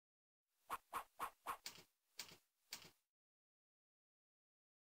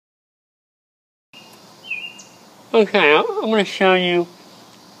Okay, I'm going to show you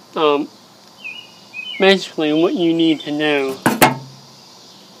basically what you need to do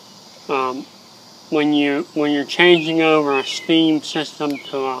when you're changing over a steam system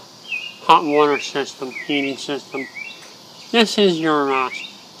to a hot water system, heating system. This is your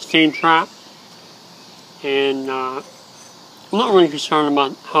steam trap, and I'm not really concerned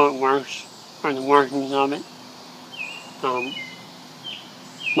about how it works or the workings of it,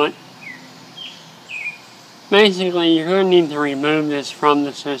 but basically you're going to need to remove this from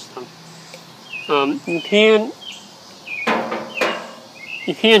the system. You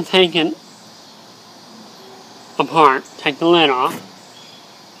can take it apart, take the lid off.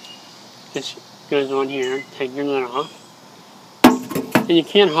 This goes on here, take your lid off. And you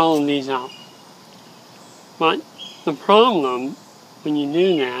can't hollow these out. But the problem when you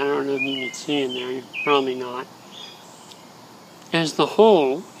do that, I don't know if you can see in there, probably not, is the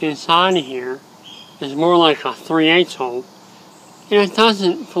hole inside of here is more like a 3/8 hole. And it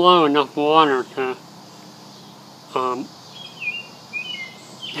doesn't flow enough water to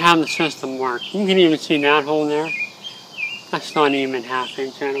have the system work. You can even see that hole there. That's not even 1/2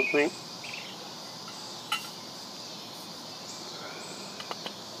 inch, I don't think.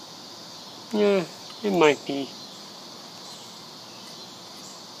 Yeah, it might be.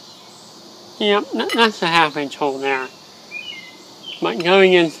 Yep, that's a 1/2 inch hole there. But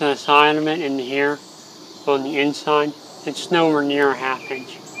going into the side of it, into here, on the inside, it's nowhere near a 1/2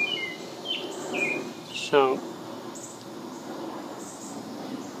 inch. So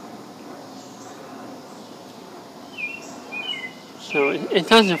it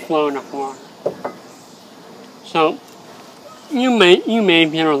doesn't flow enough water. So you may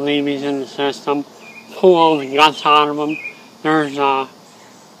be able to leave these in the system, pull all the guts out of them. There's a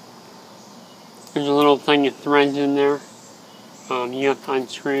little thing of threads in there. You have to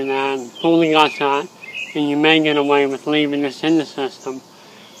unscrew that and pull the guts out, and you may get away with leaving this in the system.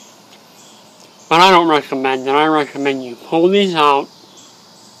 But I don't recommend it. I recommend you pull these out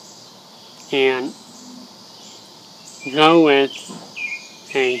and go with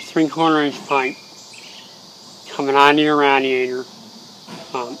a 3/4 inch pipe coming out of your radiator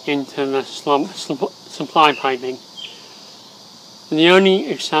into the supply piping. And the only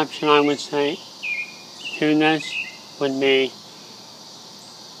exception I would say to this would be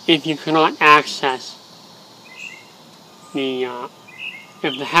if you cannot access the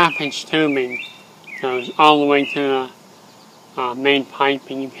if the 1/2 inch tubing goes all the way to the main pipe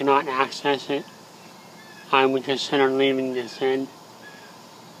and you cannot access it, I would consider leaving this in.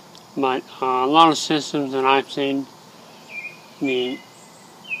 But a lot of systems that I've seen, the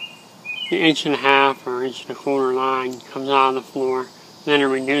 1.5 or 1.25 line comes out of the floor, then it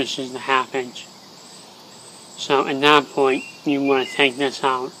reduces the 1/2 inch. So at that point, you want to take this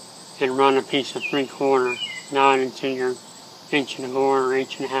out and run a piece of 3/4 down into your 1.25 or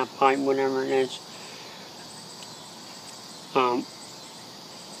 1.5 pipe, whatever it is.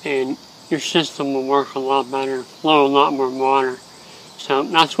 And your system will work a lot better, flow a lot more water. So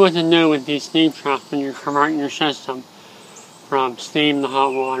that's what to do with these steam traps when you're converting your system from steam to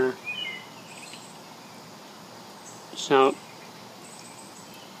hot water. So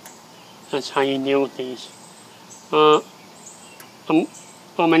that's how you deal with these. On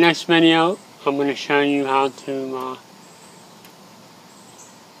my next video, I'm going to show you how to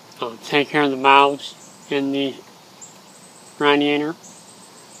take care of the valves in the radiator.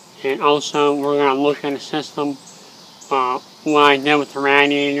 And also, we're going to look at a system, what I did with the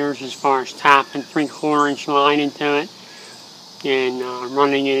radiators as far as tapping 3/4 inch line into it and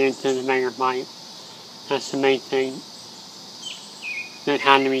running it into the bigger pipe. That's the main thing that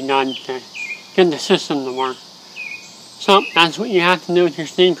had to be done to get the system to work. So, that's what you have to do with your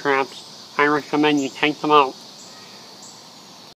steam traps. I recommend you take them out.